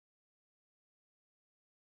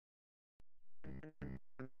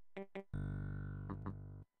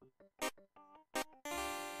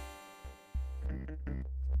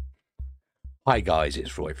Hi guys,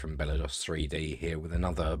 it's Roy from Bellados 3D here with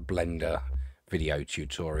another Blender video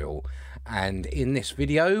tutorial, and in this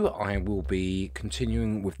video I will be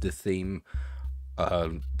continuing with the theme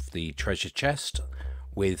of the treasure chest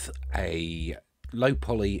with a low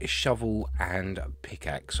poly shovel and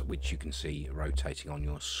pickaxe, which you can see rotating on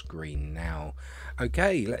your screen now.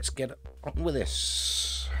 Okay, let's get on with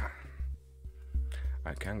this.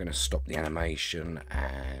 Okay, I'm going to stop the animation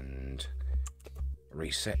and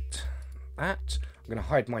reset that. I'm going to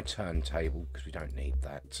hide my turntable because we don't need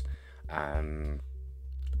that, and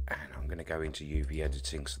I'm going to go into UV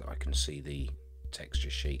editing so that I can see the texture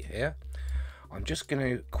sheet here. I'm just going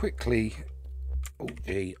to quickly Alt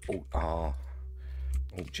G, Alt R,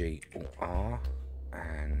 Alt G, Alt R,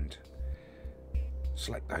 and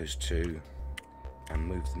select those two and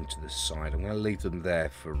move them to the side. I'm going to leave them there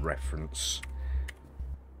for reference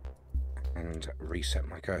and reset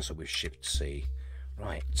my cursor with Shift C.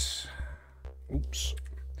 Right. Oops.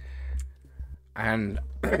 And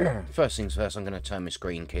first things first, I'm going to turn my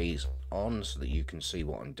screen keys on so that you can see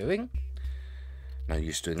what I'm doing. No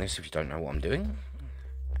use doing this if you don't know what I'm doing.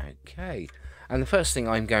 Okay. And the first thing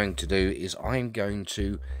I'm going to do is I'm going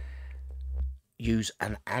to use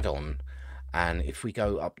an add-on. And if we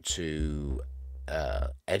go up to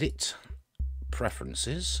Edit,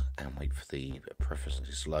 Preferences, and wait for the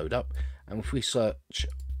preferences to load up, and if we search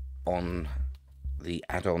on the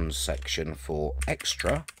add-ons section for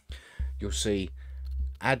extra, you'll see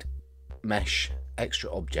add mesh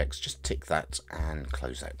extra objects. Just tick that and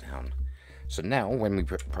close that down. So now when we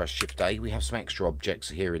press Shift A, we have some extra objects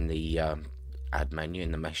here in the add menu,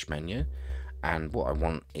 in the mesh menu, and what I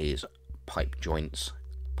want is pipe joints,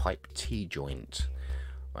 pipe T-joint,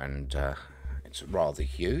 and it's rather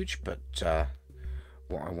huge, but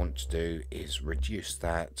what I want to do is reduce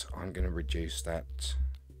that. I'm going to reduce that,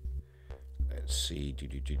 let's see,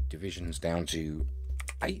 divisions down to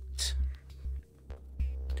 8,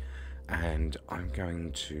 and I'm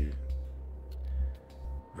going to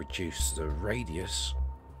reduce the radius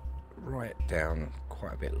right down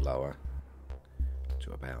quite a bit lower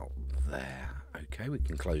to about there. Okay, we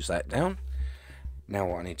can close that down. Now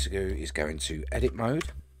what I need to do is go into edit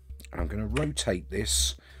mode, and I'm going to rotate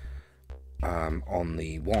this on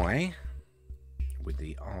the Y with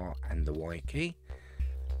the R and the Y key,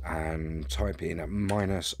 and type in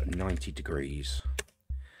 -90 degrees,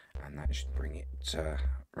 and that should bring it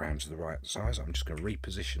around to the right size. I'm just going to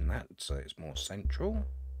reposition that so it's more central.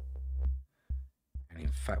 And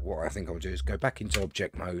in fact, what I think I'll do is go back into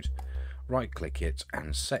object mode, right click it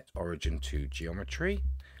and set origin to geometry,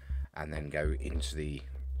 and then go into the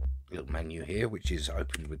little menu here, which is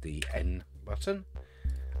opened with the N button,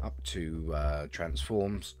 up to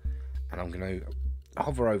transforms, and I'm going to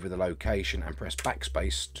hover over the location and press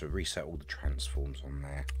backspace to reset all the transforms on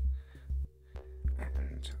there,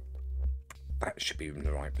 and that should be in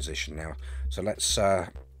the right position now. So let's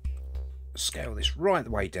scale this right the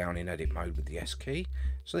way down in edit mode with the S key,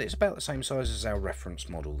 so that it's about the same size as our reference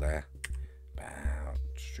model there, about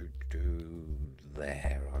to do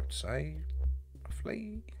there, I'd say,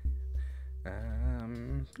 roughly.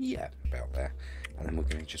 Yeah, about there, and then we're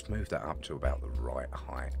going to just move that up to about the right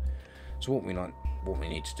height. So what we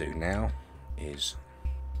need to do now is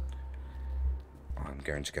I'm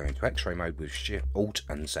going to go into X-ray mode with Shift, Alt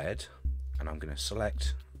and Z, and I'm going to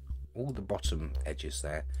select all the bottom edges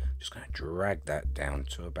there. Just going to drag that down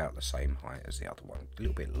to about the same height as the other one, a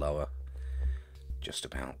little bit lower, just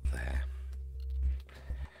about there.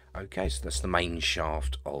 Okay, so that's the main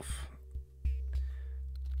shaft of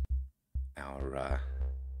our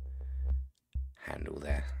handle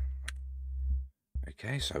there.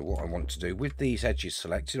 Okay, so what I want to do with these edges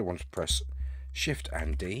selected, I want to press Shift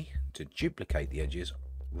and D to duplicate the edges,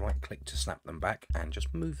 right click to snap them back, and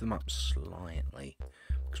just move them up slightly,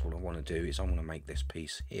 because what I want to do is I want to make this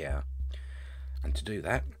piece here, and to do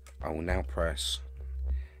that I will now press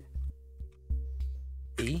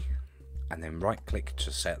E and then right click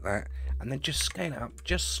to set that, and then just scale it up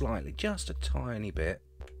just slightly, just a tiny bit.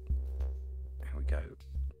 There we go,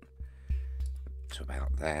 to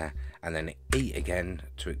about there, and then E again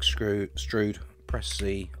to extrude, press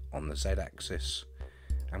C on the Z axis,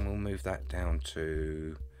 and we'll move that down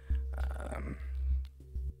to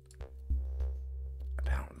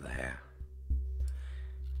about there.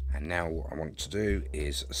 And now what I want to do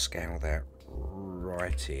is scale that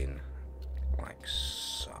right in like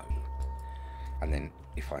so, and then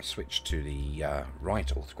if I switch to the right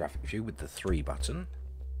orthographic view with the 3 button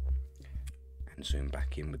and zoom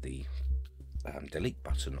back in with the delete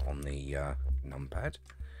button on the numpad.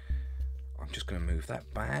 I'm just going to move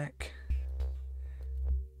that back.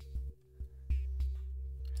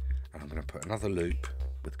 And I'm going to put another loop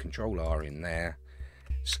with Control R in there,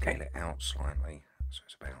 scale it out slightly, so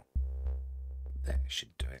it's about there,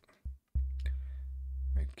 should do it.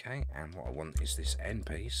 Okay, and what I want is this end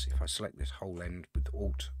piece. If I select this whole end with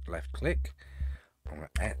Alt left click, I'm going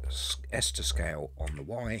to S to scale on the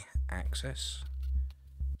Y axis,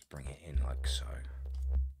 bring it in like so.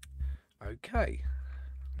 Okay,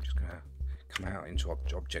 I'm just going to come out into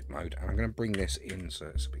object mode, and I'm going to bring this in so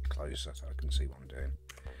it's a bit closer so I can see what I'm doing.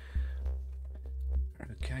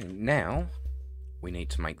 Okay, now we need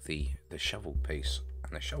to make the shovel piece,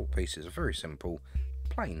 and the shovel piece is a very simple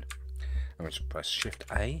plane. I'm going to press Shift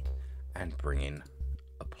A and bring in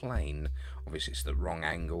a plane. Obviously it's the wrong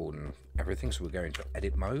angle and everything, so we'll go into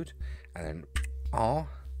edit mode and then R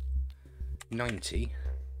 90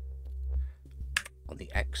 on the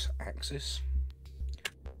X axis,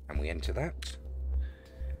 and we enter that,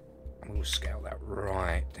 and we'll scale that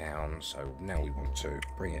right down. So now we want to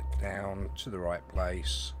bring it down to the right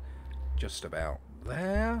place, just about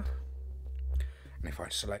there. And if I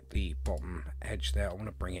select the bottom edge there, I want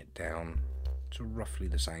to bring it down to roughly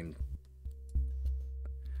the same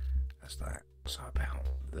as that. So about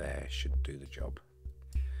there should do the job.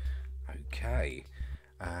 Okay,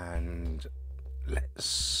 and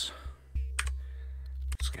let's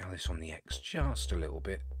scale this on the X just a little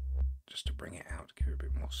bit, just to bring it out, to give it a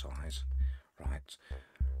bit more size. Right,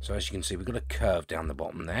 so as you can see, we've got a curve down the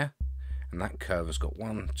bottom there, and that curve has got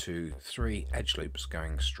 1, 2, 3 edge loops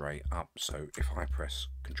going straight up. So if I press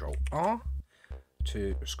Control R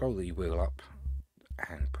to scroll the wheel up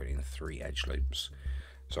and put in 3 edge loops,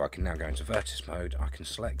 so I can now go into vertex mode. I can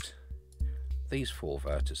select these 4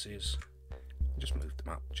 vertices, just move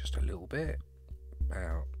them up just a little bit,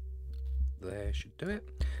 about there should do it,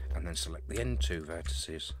 and then select the end 2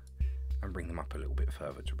 vertices and bring them up a little bit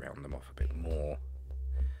further to round them off a bit more.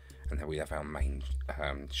 And then we have our main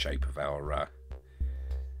shape of our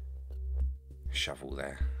shovel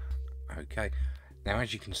there. Okay, now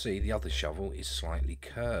as you can see, the other shovel is slightly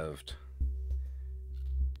curved.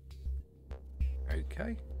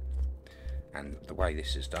 Okay, and the way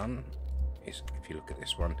this is done is, if you look at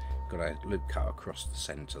this one, got a loop cut across the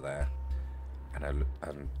center there, and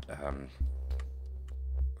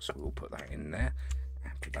so we'll put that in there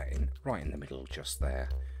and put that in right in the middle just there.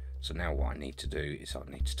 So now what I need to do is I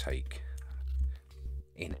need to take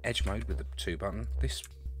in edge mode with the 2 button this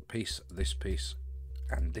piece,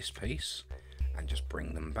 and this piece, and just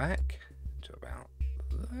bring them back to about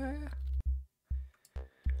there,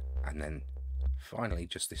 and then finally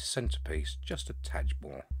just this center piece just a touch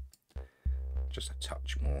more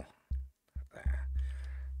there.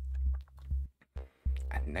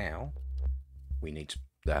 And now we need to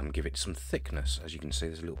give it some thickness. As you can see,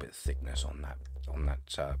 there's a little bit of thickness on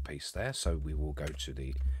that piece there. So we will go to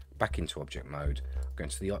the back into object mode, go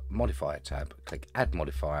into the modifier tab, click add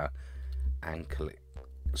modifier, and click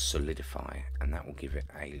solidify, and that will give it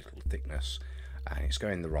a little thickness. And it's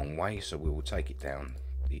going the wrong way, so we will take it down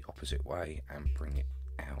the opposite way and bring it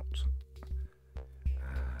out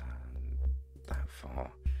that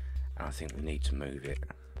far. And I think we need to move it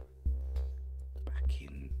back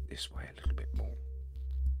in this way a little bit more,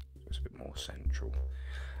 so it's a bit more central.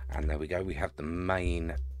 And there we go, we have the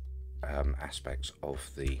main aspects of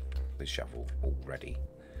the shovel already.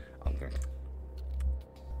 I'm going to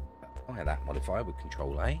apply that modifier with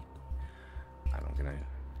Control A, and I'm going to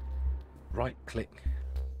right click,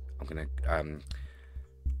 I'm going to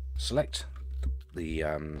select the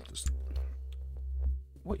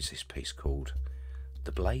what is this piece called?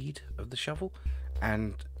 The blade of the shovel,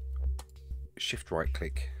 and shift right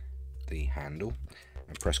click the handle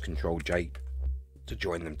and press Control J to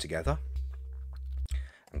join them together.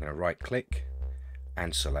 I'm going to right click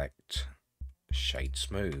and select Shade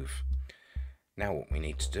Smooth. Now what we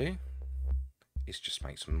need to do is just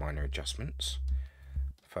make some minor adjustments.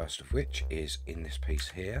 First of which is in this piece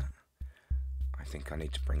here. I think I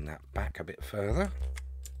need to bring that back a bit further.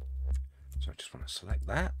 So I just want to select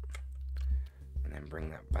that and then bring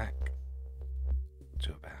that back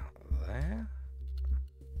to about there.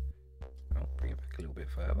 I'll bring it back a little bit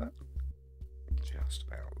further. Just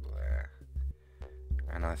about there.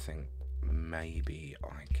 And I think maybe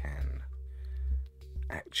I can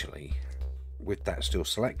actually, with that still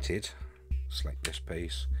selected, select this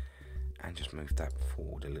piece and just move that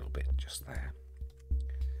forward a little bit just there.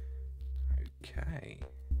 Okay.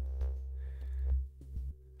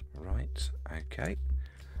 Right, okay.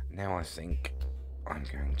 Now I think I'm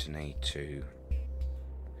going to need to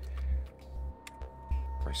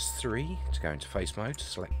press 3 to go into face mode,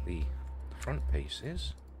 select the front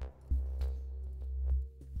pieces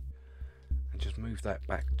and just move that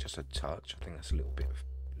back just a touch. I think that's a little bit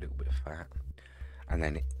of fat. And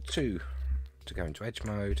then to go into edge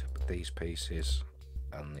mode, these pieces,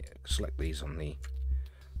 select these on the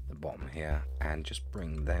bottom here and just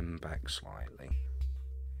bring them back slightly,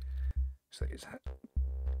 so that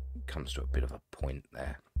comes to a bit of a point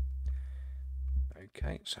there.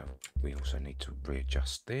 Okay, so we also need to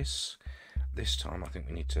readjust this. This time I think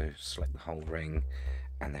we need to select the whole ring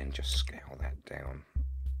and then just scale that down.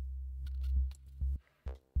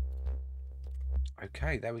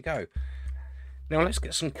 Okay, there we go. Now let's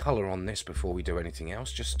get some colour on this before we do anything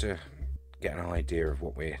else, just to get an idea of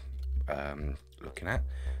what we're looking at.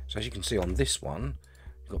 So as you can see on this one,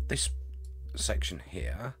 we've got this section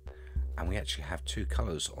here, and we actually have two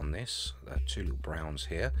colours on this, two little browns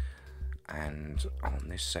here, and on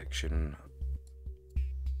this section,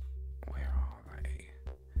 where are they?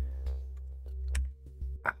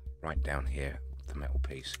 Right down here, the metal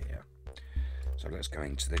piece here. So let's go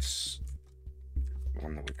into this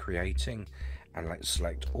one that we're creating, and let's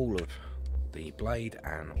select all of the blade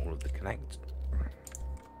and all of the connecting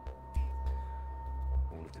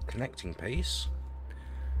piece,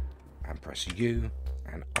 and press U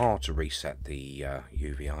and R to reset the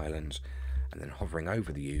UV islands, and then hovering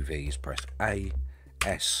over the UVs, press A,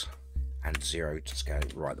 S and 0 to scale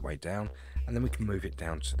it right the way down, and then we can move it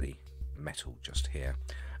down to the metal just here.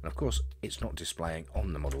 And of course it's not displaying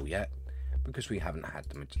on the model yet because we haven't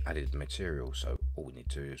added the material, so all we need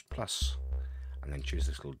to do is plus and then choose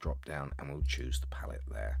this little drop down, and we'll choose the palette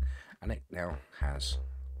there, and it now has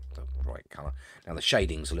the right colour. Now the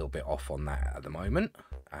shading's a little bit off on that at the moment,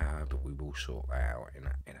 but we will sort that out in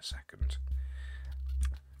a second.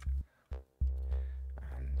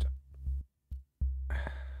 And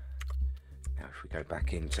now if we go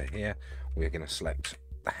back into here, we're going to select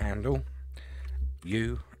the handle,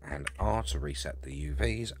 U and R to reset the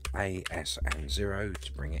UVs, A, S and 0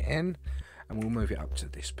 to bring it in, and we'll move it up to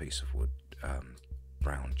this piece of wood,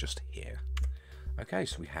 brown just here. Okay,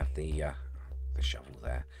 so we have the shovel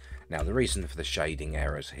there. Now the reason for the shading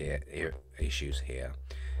errors here, issues here,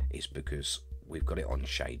 is because we've got it on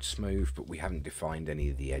shade smooth, but we haven't defined any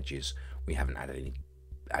of the edges. We haven't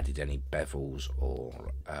added any bevels or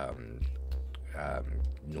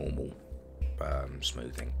normal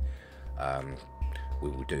smoothing. We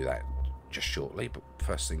will do that just shortly, but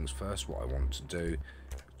first things first, what I want to do,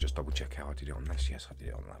 just double check how I did it on this. Yes, I did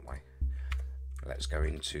it on that way. Let's go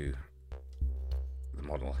into the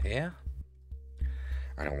model here,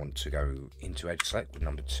 and I want to go into edge select with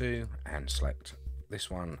number 2 and select this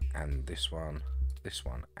one and this one, this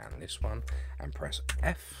one and this one, and press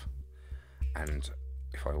F, and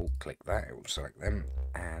if I all click that, it will select them,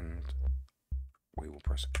 and we will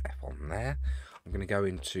press F on there. I'm going to go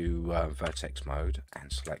into vertex mode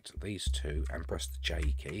and select these two and press the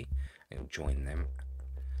J key. It will join them.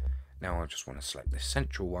 Now I just want to select this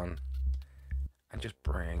central one and just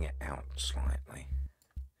bring it out slightly,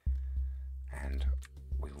 and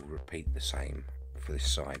we will repeat the same for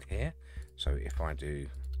this side here. So if I do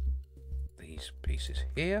these pieces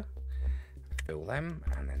here, fill them,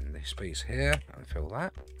 and then this piece here and fill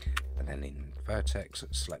that, and then in vertex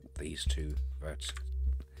select these two vertices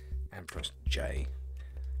and press J,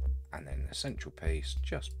 and then the central piece,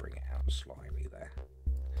 just bring it out slightly there.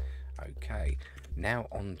 Okay, now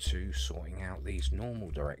on to sorting out these normal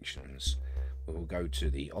directions. We will go to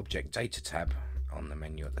the Object Data tab on the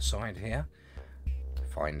menu at the side here,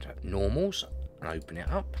 find Normals and open it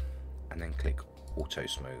up, and then click Auto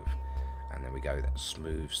Smooth, and there we go, that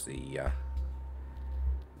smooths the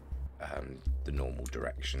normal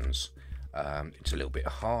directions. It's a little bit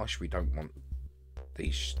harsh, we don't want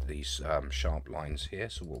these sharp lines here,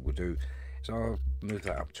 so what we'll do is I'll move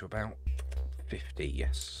that up to about 50.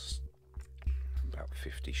 Yes, about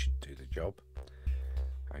 50 should do the job.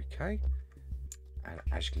 Okay, and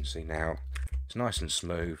as you can see now, it's nice and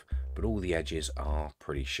smooth, but all the edges are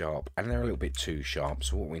pretty sharp, and they're a little bit too sharp.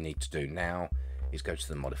 So what we need to do now is go to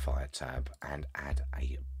the modifier tab and add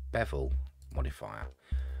a bevel modifier,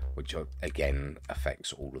 which again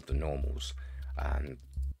affects all of the normals,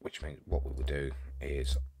 which means what we will do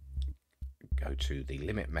is go to the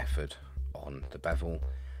limit method on the bevel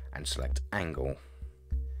and select angle,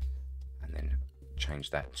 and then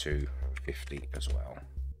change that to 50 as well.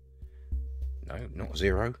 No, not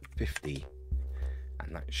 0, 50,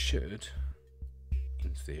 and that should,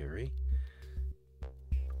 in theory,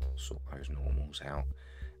 sort those normals out.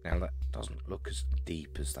 Now that doesn't look as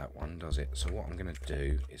deep as that one, does it? So what I'm going to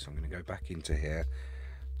do is I'm going to go back into here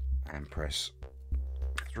and press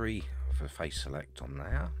 3 for face select on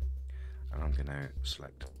there, And I'm going to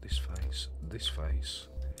select this face, this face,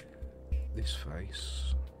 this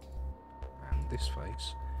face, and this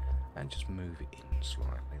face, and just move it in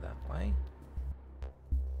slightly that way.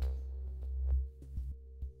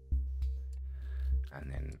 And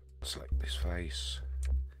then select this face,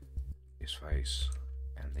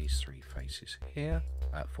 and these three faces here,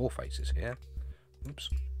 four faces here. Oops.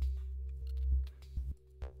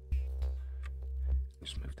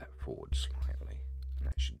 Just move that forward slightly, and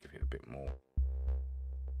that should give it a bit more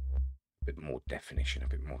definition, a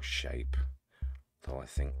bit more shape. Though I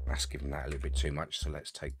think that's giving that a little bit too much. So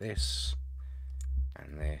let's take this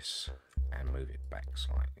and this and move it back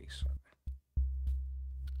slightly. So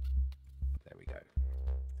there we go.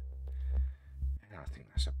 And I think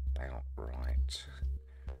that's about right.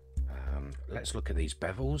 Let's look at these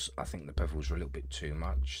bevels. I think the bevels are a little bit too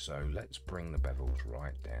much, so let's bring the bevels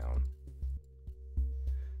right down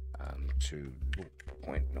to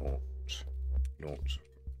 0.005.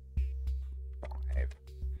 I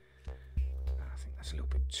think that's a little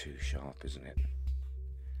bit too sharp, isn't it?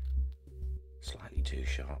 Slightly too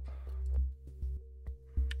sharp.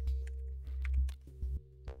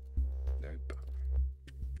 Nope.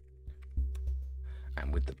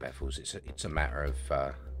 And with the bevels, it's a matter of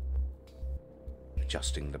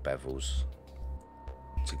adjusting the bevels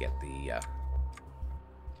to get the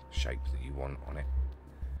shape that you want on it.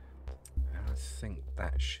 And I think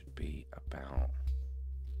that should be about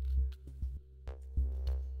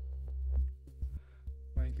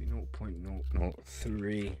maybe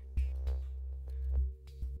 0.003.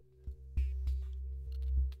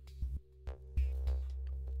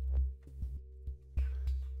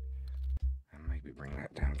 And maybe bring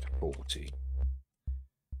that down to 40.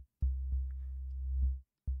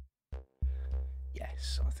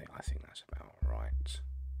 Yes, I think that's about right.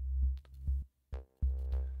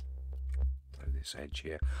 So this edge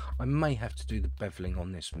here, I may have to do the beveling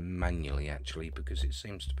on this manually actually, because it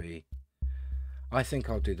seems to be. I think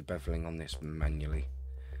I'll do the beveling on this manually.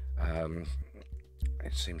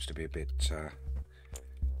 It seems to be a bit.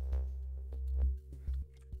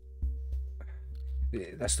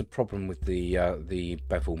 That's the problem with the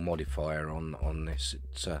bevel modifier on this.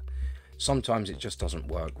 It's sometimes it just doesn't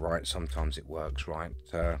work right. Sometimes it works right.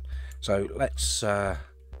 So let's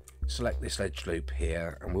select this edge loop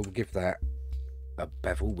here, and we'll give that a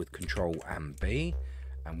bevel with Control and B,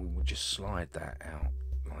 and we will just slide that out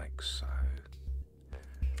like so.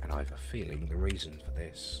 And I have a feeling the reason for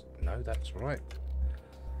this. No, that's right.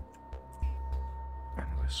 And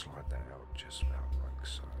we'll slide that out just about like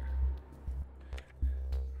so.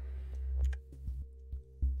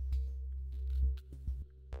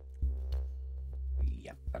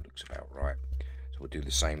 Yep, that looks about right. So we'll do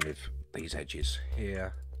the same with these edges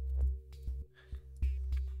here.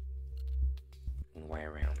 All the way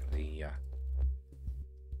around the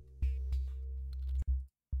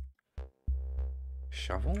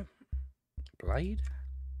shovel blade,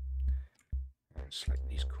 and select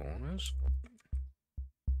these corners.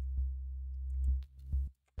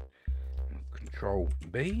 Control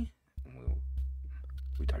B, and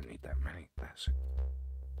we don't need that many. That's it.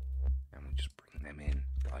 And we'll just bring them in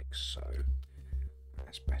like so.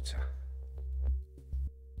 That's better.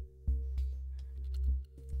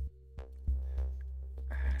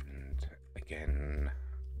 And again,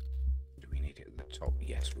 do we need it at the top?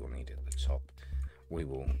 Yes, we'll need it at the top. We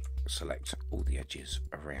will select all the edges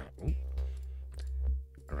around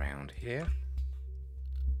here.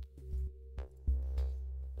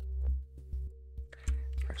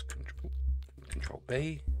 Press Control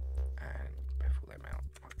B and bevel them out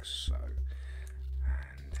like so.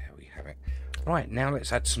 And there we have it. Right, now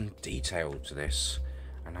let's add some detail to this.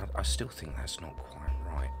 And I still think that's not quite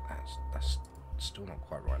right. That's still not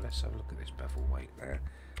quite right. Let's have a look at this bevel weight there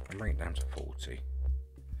and bring it down to 40.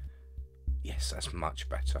 Yes, that's much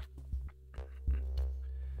better.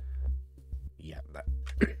 Yeah, that.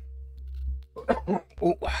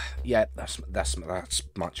 Oh, yeah, that's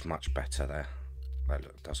much better there.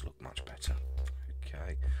 That does look much better.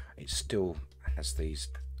 Okay, it still has these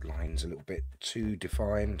lines a little bit too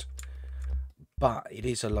defined, but it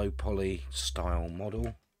is a low poly style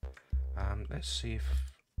model. Let's see if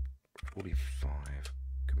 45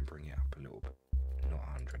 can bring it up a little bit, not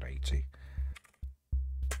 180.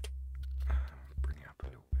 Bring it up a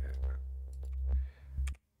little bit.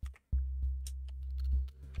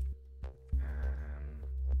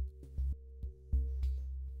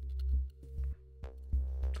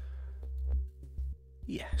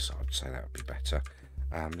 Yes, I'd say that would be better.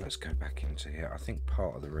 Let's go back into here. I think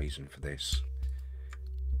part of the reason for this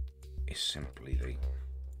is simply the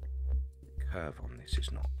curve on this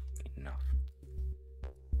is not enough.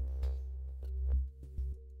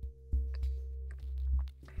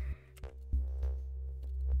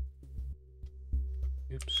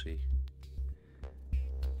 Oopsie.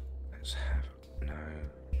 Let's have no.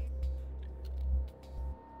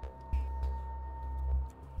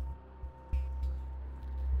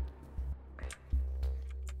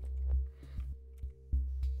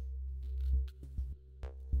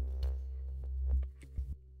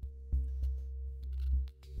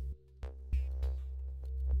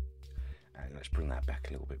 And let's bring that back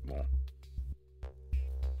a little bit more.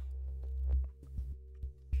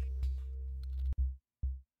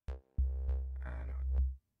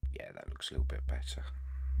 Yeah, that looks a little bit better.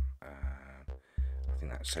 I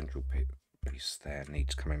think that central piece there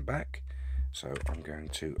needs coming back, so I'm going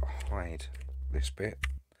to hide this bit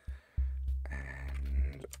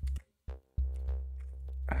and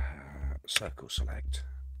circle select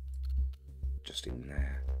just in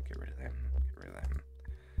there, get rid of them,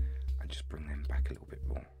 and just bring them back a little bit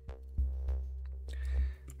more.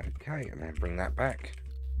 Okay, and then bring that back.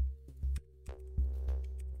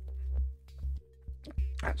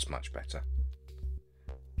 That's much better.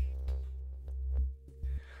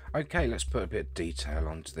 Okay, let's put a bit of detail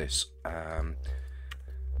onto this.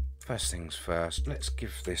 First things first, let's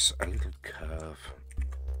give this a little curve,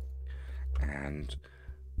 and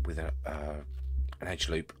with an edge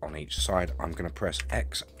loop on each side, I'm going to press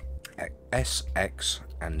S, X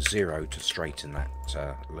and 0 to straighten that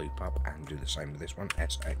loop up, and do the same with this one,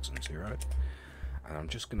 S, X and 0. And I'm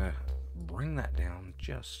just going to bring that down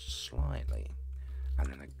just slightly. And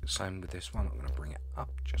then the same with this one, I'm going to bring it up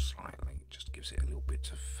just slightly. It just gives it a little bit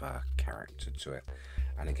of character to it.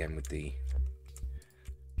 And again with this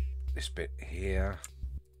bit here,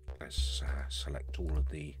 let's select all of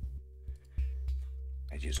the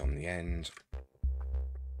edges on the end.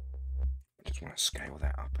 Just want to scale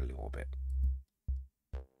that up a little bit.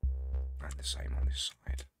 And the same on this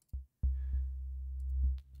side.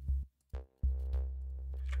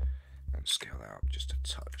 And scale that up just a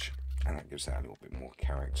touch. And that gives that a little bit more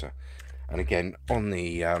character. And again, on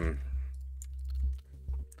the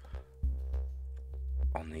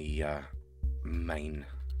main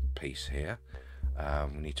piece here,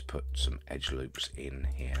 we need to put some edge loops in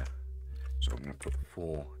here. So I'm going to put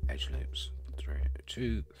 4 edge loops,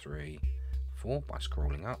 2, 3, 4 by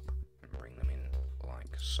scrolling up and bring them in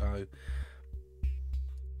like so.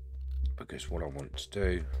 Because what I want to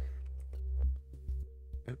do,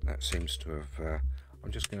 that seems to have.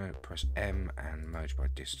 I'm just going to press M and merge by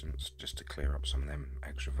distance just to clear up some of them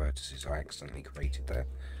extra vertices I accidentally created there.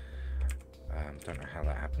 Don't know how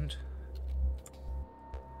that happened.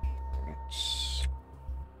 Let's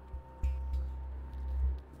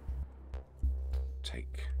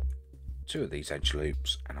take 2 of these edge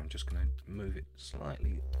loops and I'm just going to move it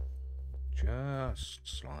slightly, just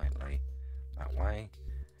slightly that way,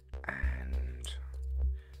 and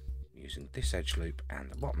using this edge loop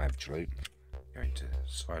and the bottom edge loop, go into the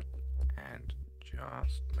side and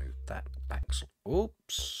just move that back.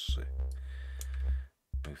 Oops!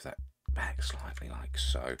 Move that back slightly like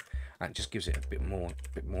so. And it just gives it a bit more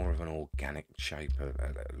of an organic shape,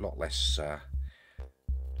 a lot less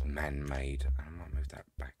man-made. And I might move that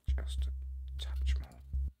back just a touch more.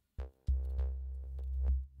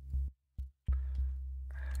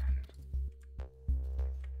 And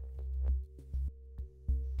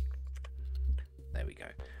there we go.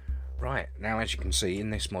 Right, now as you can see in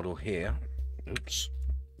this model here, oops,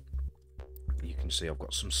 you can see I've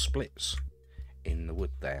got some splits in the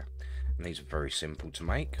wood there. And these are very simple to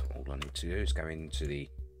make. All I need to do is go into the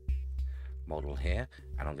model here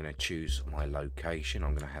and I'm going to choose my location.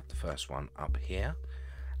 I'm going to have the first one up here.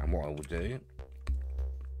 And what I will do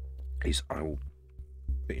is I will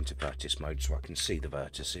put into vertex mode so I can see the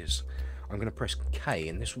vertices. I'm going to press K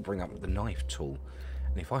and this will bring up the knife tool.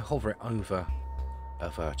 And if I hover it over a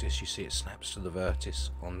vertex, you see it snaps to the vertex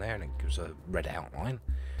on there and it gives a red outline.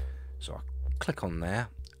 So I click on there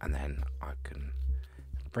and then I can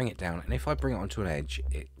bring it down, and if I bring it onto an edge,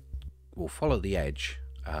 it will follow the edge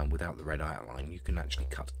without the red outline. You can actually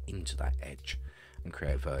cut into that edge and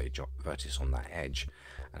create a vertex on that edge,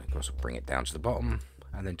 and of course I'll bring it down to the bottom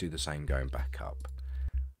and then do the same going back up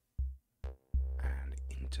and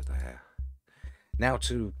into there. Now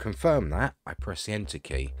to confirm that, I press the enter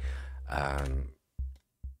key.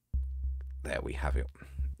 There we have it.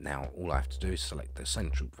 Now all I have to do is select the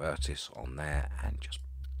central vertex on there and just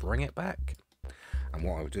bring it back. And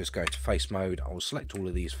what I will do is go into face mode. I will select all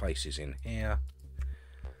of these faces in here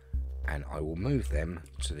and I will move them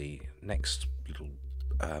to the next little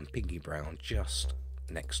pinky brown just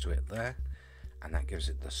next to it there, and that gives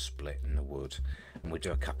it the split in the wood. And we'll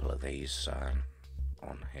do a couple of these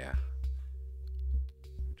on here.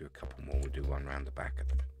 We'll do a couple more. We'll do one around the back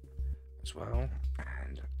as well.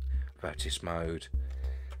 And vertex mode,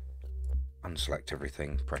 unselect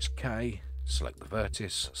everything, press K, select the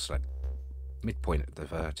vertex, select midpoint of the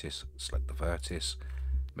vertex, select the vertex,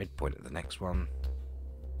 midpoint of the next one,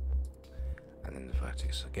 and then the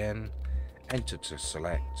vertex again, enter to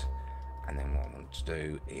select, and then what I want to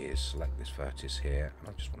do is select this vertex here, and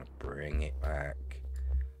I just want to bring it back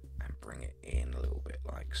and bring it in a little bit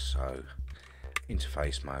like so.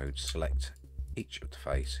 Interface mode, select each of the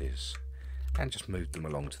faces and just move them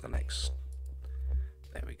along to the next.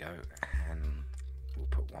 There we go, and we'll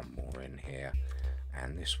put one more in here,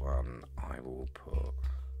 and this one I will put,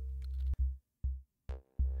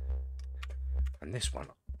 and this one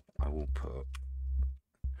I will put,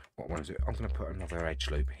 what I want to do, I'm going to put another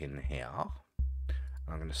edge loop in here, and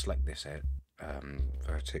I'm going to select this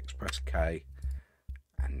vertex, press K,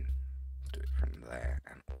 and do it from there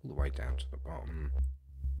and all the way down to the bottom.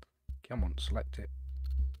 Come on, select it,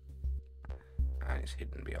 and it's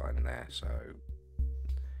hidden behind there. So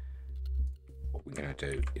what we're going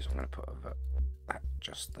to do is I'm going to put that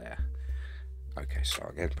just there. Okay, so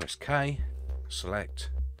again, press K, select,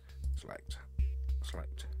 select,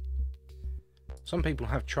 select. Some people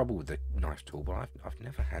have trouble with the knife tool, but I've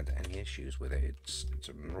never had any issues with it. It's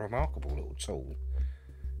a remarkable little tool,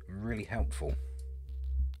 really helpful.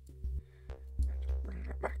 Just bring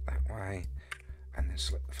that back that way, and then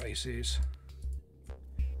select the faces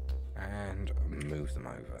and move them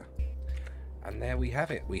over. And there we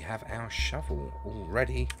have it. We have our shovel all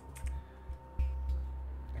ready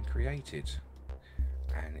and created,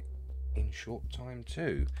 and in short time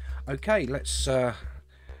too. Okay, let's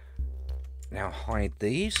now hide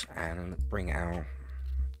these and bring our,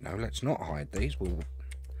 no, let's not hide these, we'll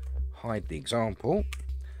hide the example,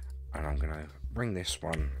 and I'm going to bring this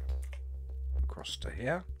one across to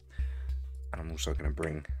here, and I'm also going to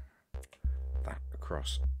bring that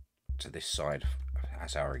across to this side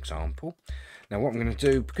as our example. Now what I'm going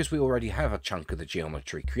to do, because we already have a chunk of the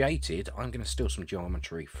geometry created, I'm going to steal some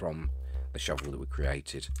geometry from the shovel that we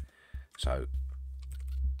created. So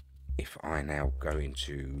if I now go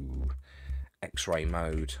into X-ray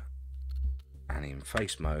mode and in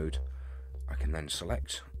face mode, I can then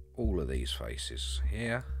select all of these faces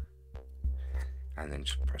here and then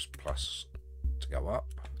just press plus to go up.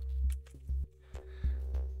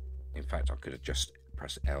 In fact, I could have just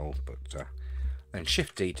pressed L, but then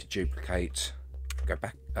Shift D to duplicate, go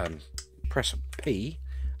back, press P,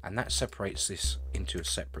 and that separates this into a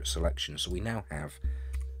separate selection. So we now have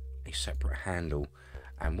a separate handle,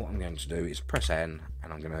 and what I'm going to do is press N,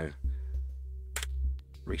 and I'm going to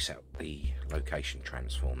reset the location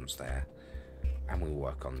transforms there, and we'll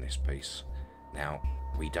work on this piece. Now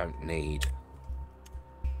we don't need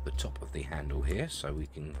the top of the handle here, so we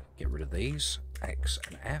can get rid of these, X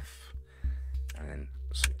and F, and then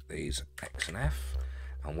select these X and F.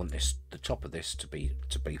 I want this, the top of this to be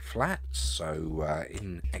flat, so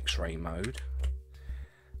in X-ray mode,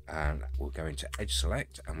 and we'll go into edge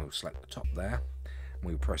select, and we'll select the top there, and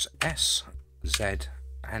we'll press S, Z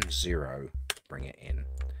and 0 to bring it in,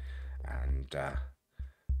 and there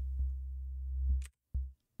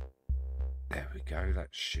we go, that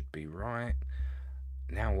should be right.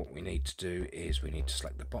 Now what we need to do is we need to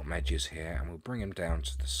select the bottom edges here, and we'll bring them down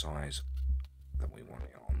to the size that we want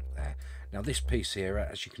it on there. Now this piece here,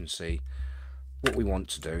 as you can see, what we want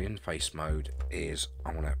to do in face mode is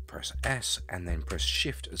I want to press S and then press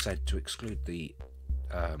Shift Z to exclude the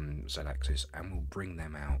Z axis, and we'll bring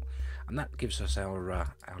them out, and that gives us our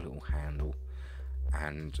little handle.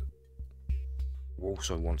 And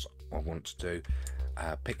also I want to do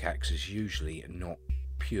pickaxe is usually not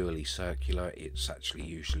purely circular, it's actually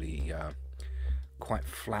usually quite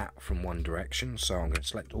flat from one direction, so I'm going to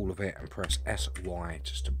select all of it and press SY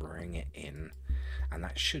just to bring it in, and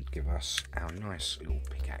that should give us our nice little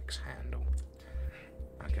pickaxe handle.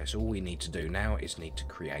 Okay, so all we need to do now is need to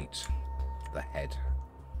create the head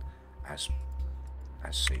as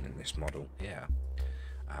seen in this model here,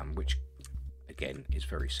 which again is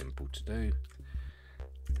very simple to do.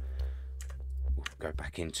 We'll go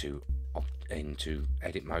back into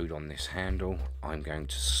edit mode on this handle. I'm going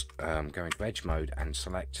to go into edge mode and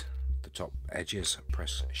select the top edges,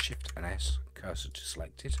 press Shift and S, cursor to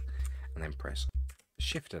selected, and then press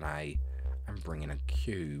Shift and A and bring in a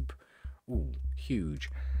cube. Ooh, huge.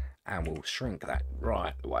 And we'll shrink that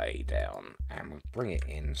right way down, and we'll bring it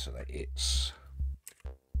in so that it's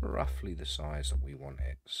roughly the size that we want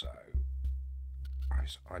it. So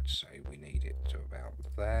I'd say we need it to about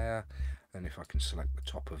there. And if I can select the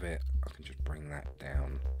top of it, I can just bring that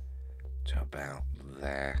down to about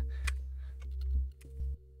there.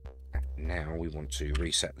 Now we want to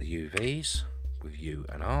reset the UVs with U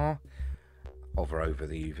and R. Hover over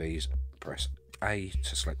the UVs, press A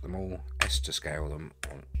to select them all, S to scale them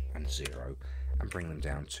and 0, and bring them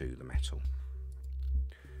down to the metal.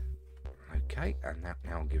 Okay, and that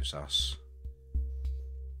now gives us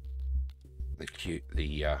the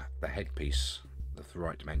headpiece, the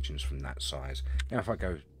right dimensions from that size. Now if I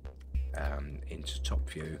go into top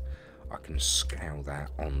view, I can scale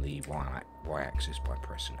that on the y axis by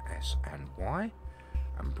pressing S and Y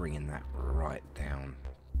and bringing that right down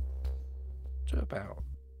to about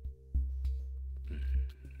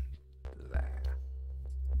there.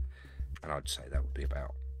 And I'd say that would be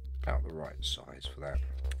about the right size for that.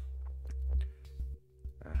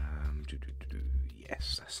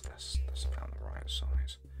 Yes, that's about the right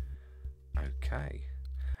size. Okay.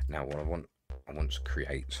 Now what I want to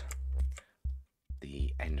create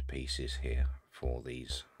the end pieces here for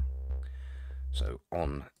these. So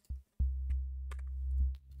on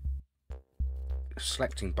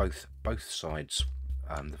selecting both sides,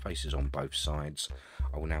 the faces on both sides,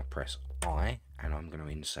 I will now press I, and I'm going to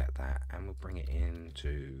inset that, and we'll bring it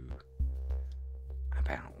into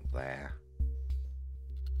about there.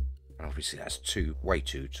 And obviously that's way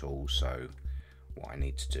too tall, so what I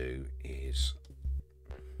need to do is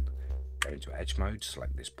go into edge mode,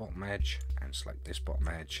 select this bottom edge and select this bottom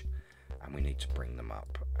edge, and we need to bring them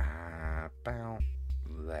up about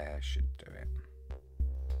there. Should do it.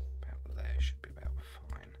 About there should be about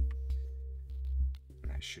fine,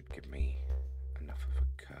 and that should give me enough of a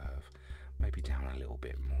curve. Maybe down a little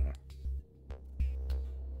bit more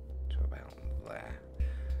to about there.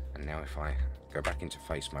 And now if I go back into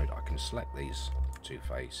face mode, I can select these two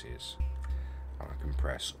faces, and I can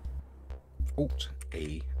press Alt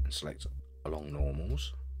E and select along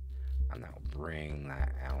normals, and that will bring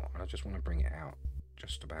that out. And I just want to bring it out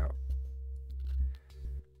just about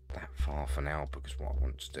that far for now, because what I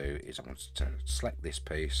want to do is I want to select this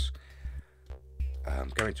piece,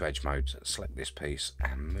 go into edge mode, select this piece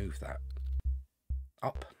and move that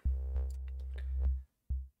up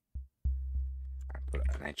and put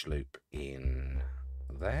an edge loop in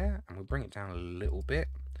there, and we'll bring it down a little bit,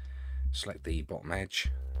 select the bottom edge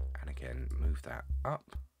and again move that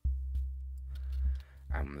up,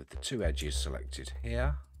 and with the two edges selected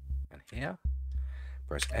here and here,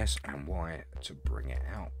 press S and Y to bring it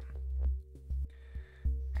out,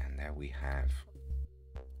 and there we have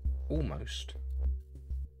almost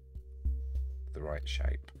the right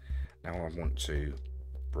shape. Now I want to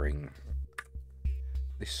bring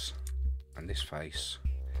this and this face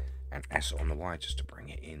and S on the Y just to bring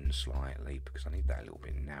it in slightly, because I need that a little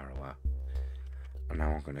bit narrower. And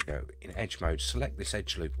now I'm going to go in edge mode, select this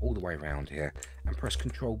edge loop all the way around here and press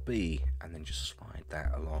Ctrl B, and then just slide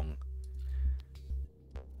that along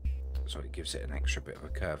so it gives it an extra bit of a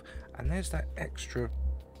curve. And there's that extra,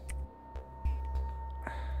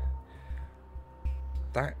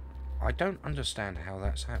 that I don't understand how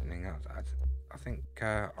that's happening. I think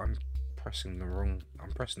I'm pressing the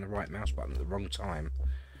right mouse button at the wrong time,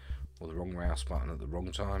 or the wrong mouse button at the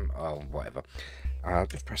wrong time. Oh, whatever.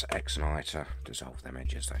 Just press X and I to dissolve them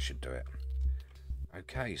edges. That should do it.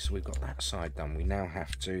 Okay, so we've got that side done. We now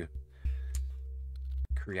have to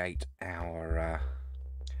create our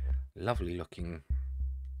lovely looking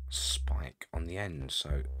spike on the end.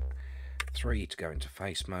 So 3 to go into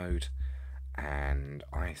face mode, and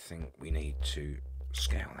I think we need to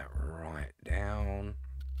scale that right down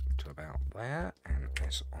to about there, and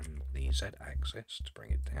S on the Z axis to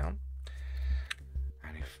bring it down.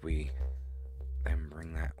 And if we then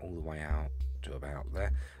bring that all the way out to about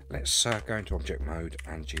there, let's go into object mode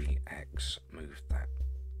and GX, move that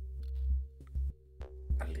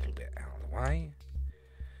a little bit out of the way.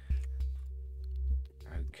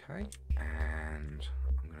 Okay, and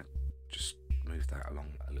I'm going to just move that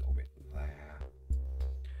along a little bit there.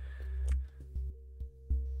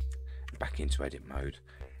 Back into edit mode.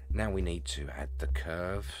 Now we need to add the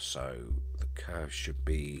curve, so the curve should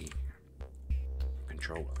be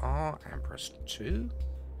Control R and press 2.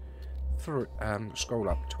 Scroll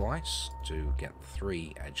up twice to get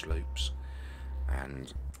 3 edge loops,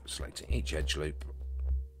 and selecting each edge loop,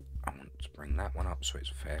 I want to bring that one up so it's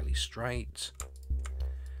fairly straight.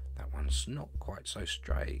 That one's not quite so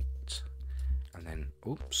straight, and then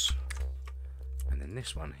oops, and then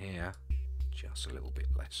this one here just a little bit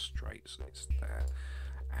less straight, so it's there.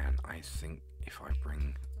 And I think if I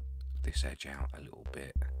bring this edge out a little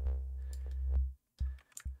bit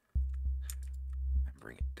and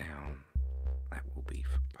bring it down, that will be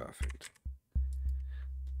perfect.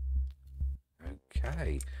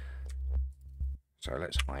 Okay, so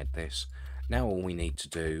let's hide this. Now all we need to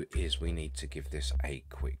do is we need to give this a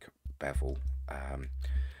quick bevel.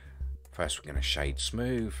 First we're going to shade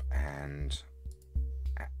smooth and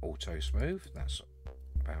auto smooth. That's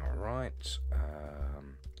about right.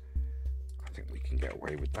 I think we can get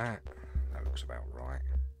away with that. That looks about right.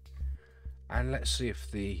 And let's see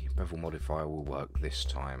if the bevel modifier will work this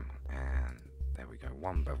time. And there we go,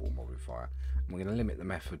 one bevel modifier. And we're going to limit the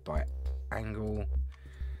method by angle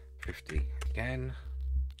 50 again.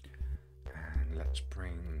 And let's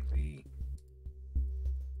bring the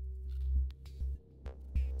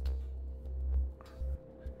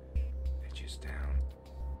edges down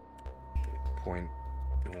 0.002.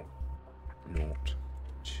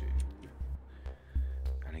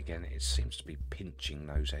 And again, it seems to be pinching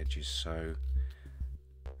those edges, so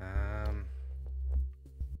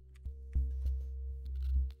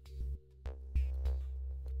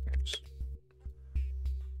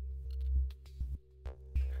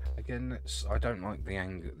again, I don't like the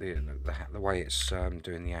angle, the way it's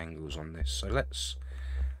doing the angles on this. So let's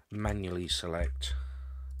manually select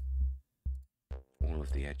all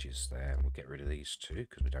of the edges there. We'll get rid of these two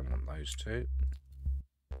because we don't want those two.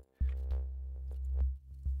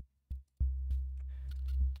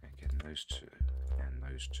 Again, those two and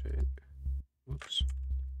those two. Whoops.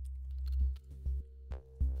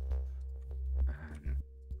 And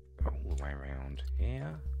all the way around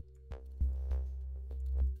here.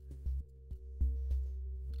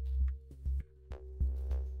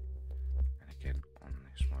 And again on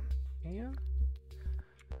this one here.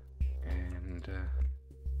 And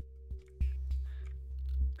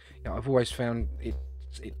yeah, I've always found it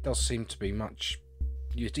does seem to be much.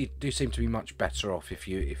 You do seem to be much better off if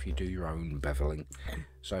you do your own beveling.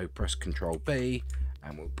 So press Control B,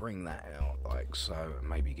 and we'll bring that out like so, and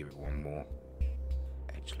maybe give it one more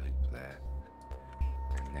edge loop there,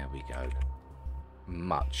 and there we go.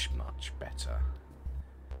 Much better,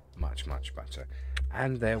 much better.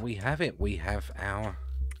 And there we have it. We have our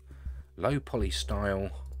low poly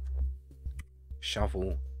style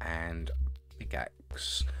shovel and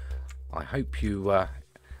pickaxe. I hope you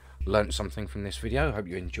learnt something from this video. I hope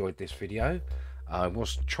you enjoyed this video. I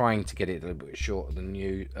was trying to get it a little bit shorter than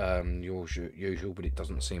usual, but it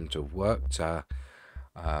doesn't seem to have worked.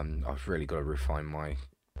 I've really got to refine my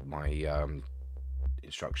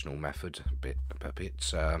instructional method a bit.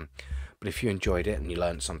 But if you enjoyed it and you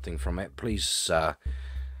learned something from it, please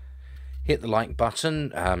hit the like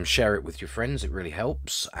button, share it with your friends. It really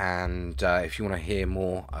helps. And if you want to hear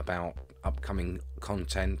more about upcoming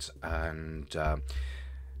content and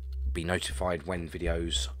be notified when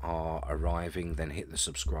videos are arriving, then hit the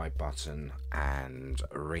subscribe button and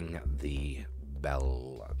ring the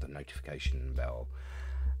bell, the notification bell.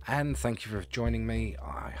 And thank you for joining me.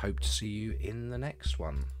 I hope to see you in the next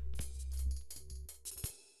one.